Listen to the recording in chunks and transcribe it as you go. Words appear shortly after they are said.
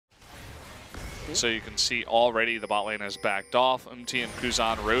So you can see already the bot lane has backed off. MT and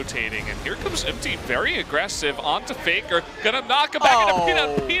Kuzan rotating, and here comes MT very aggressive onto Faker. Gonna knock him back into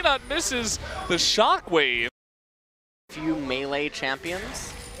Peanut. Peanut misses the shockwave. Few melee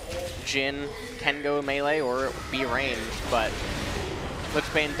champions. Jhin can go melee or be ranged, but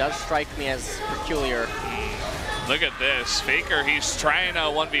Lichbane does strike me as peculiar. Look at this. Faker, he's trying a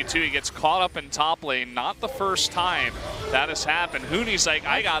 1v2. He gets caught up in top lane. Not the first time that has happened. Hooney's like,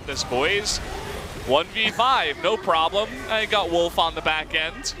 I got this, boys. 1v5, no problem. I got Wolf on the back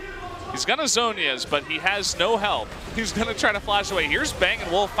end. He's gonna Zhonya's, but he has no help. He's gonna try to flash away. Here's Bang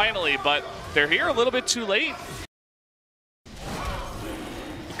and Wolf finally, but they're here a little bit too late.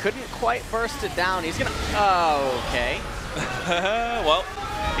 He couldn't quite burst it down. He's gonna, oh, okay. Well,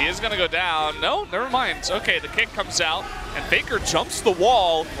 he is gonna go down. No, never mind. Okay, the kick comes out, and Faker jumps the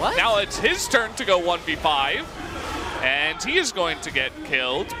wall. What? Now it's his turn to go 1v5, and he is going to get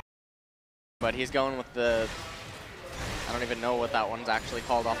killed. But he's going with the, I don't even know what that one's actually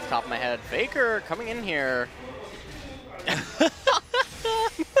called off the top of my head. Faker coming in here.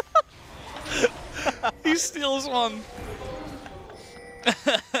 He steals one.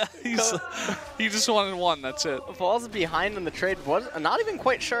 He just wanted one, that's it. Falls behind in the trade. Not even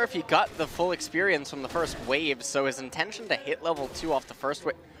quite sure if he got the full experience from the first wave, so his intention to hit level 2 off the first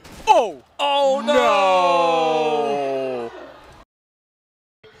wave. Oh! Oh no!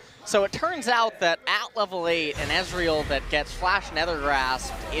 So it turns out that at level 8, an Ezreal that gets Flash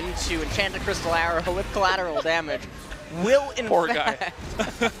Nethergrasp into Enchanted Crystal Arrow with collateral damage will in Poor fact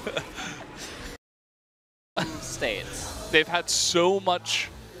guy. states. They've had so much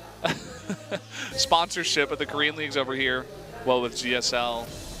sponsorship at the Korean leagues over here. Well, with GSL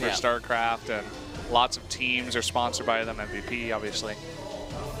for StarCraft, and lots of teams are sponsored by them. MVP, obviously.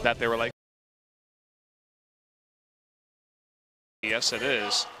 That they were like, yes, it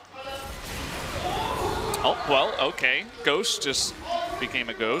is. Oh, well, okay. Ghost just became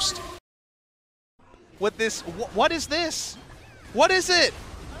a ghost. With this, what is this? What is it?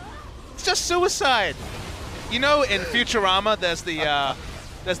 It's just suicide. You know, in Futurama, there's the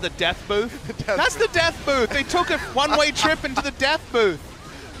death booth. That's the death booth. They took a one-way trip into the death booth.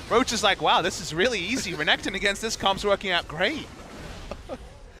 Roach is like, wow, this is really easy. Renekton against this comp's working out great.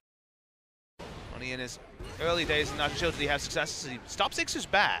 Only in his early days in Nigel did he have success. Stop Ixu's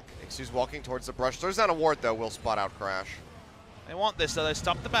back. Ixu's walking towards the brush. There's that a ward, though. Will spot out Crash. They want this, though. They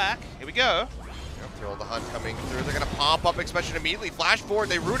stop the back. Here we go. Thrill the hunt coming through. They're going to pump up expansion immediately. Flash forward.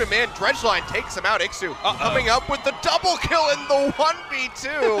 They root him in. Dredgeline takes him out. Ixu coming up with the double kill in the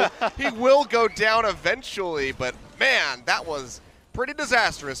 1v2. He will go down eventually, but man, that was pretty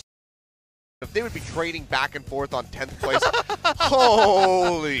disastrous. If they would be trading back and forth on 10th place,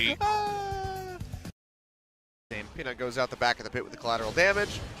 holy. Peanut goes out the back of the pit with the collateral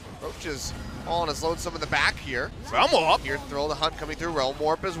damage. Roach is all on his lonesome in the back here. Realm Warp. Here, Thrill the hunt coming through. Realm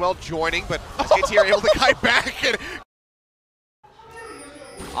Warp as well, joining, but KT are able to kite back. And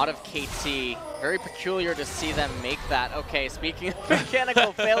Out of KT, very peculiar to see them make that. Okay, speaking of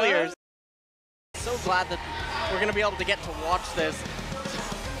mechanical failures, so glad that we're going to be able to get to watch this.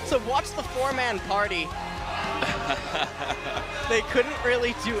 So watch the four-man party. They couldn't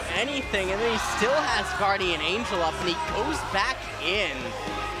really do anything, and then he still has Guardian Angel up, and he goes back in.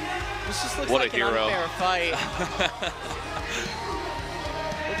 This just looks like an unfair fight.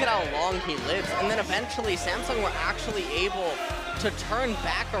 Look at how long he lives, and then eventually Samsung were actually able to turn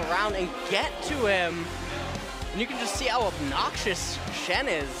back around and get to him. And you can just see how obnoxious Shen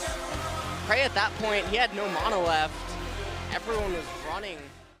is. Prey at that point, he had no mana left. Everyone was running.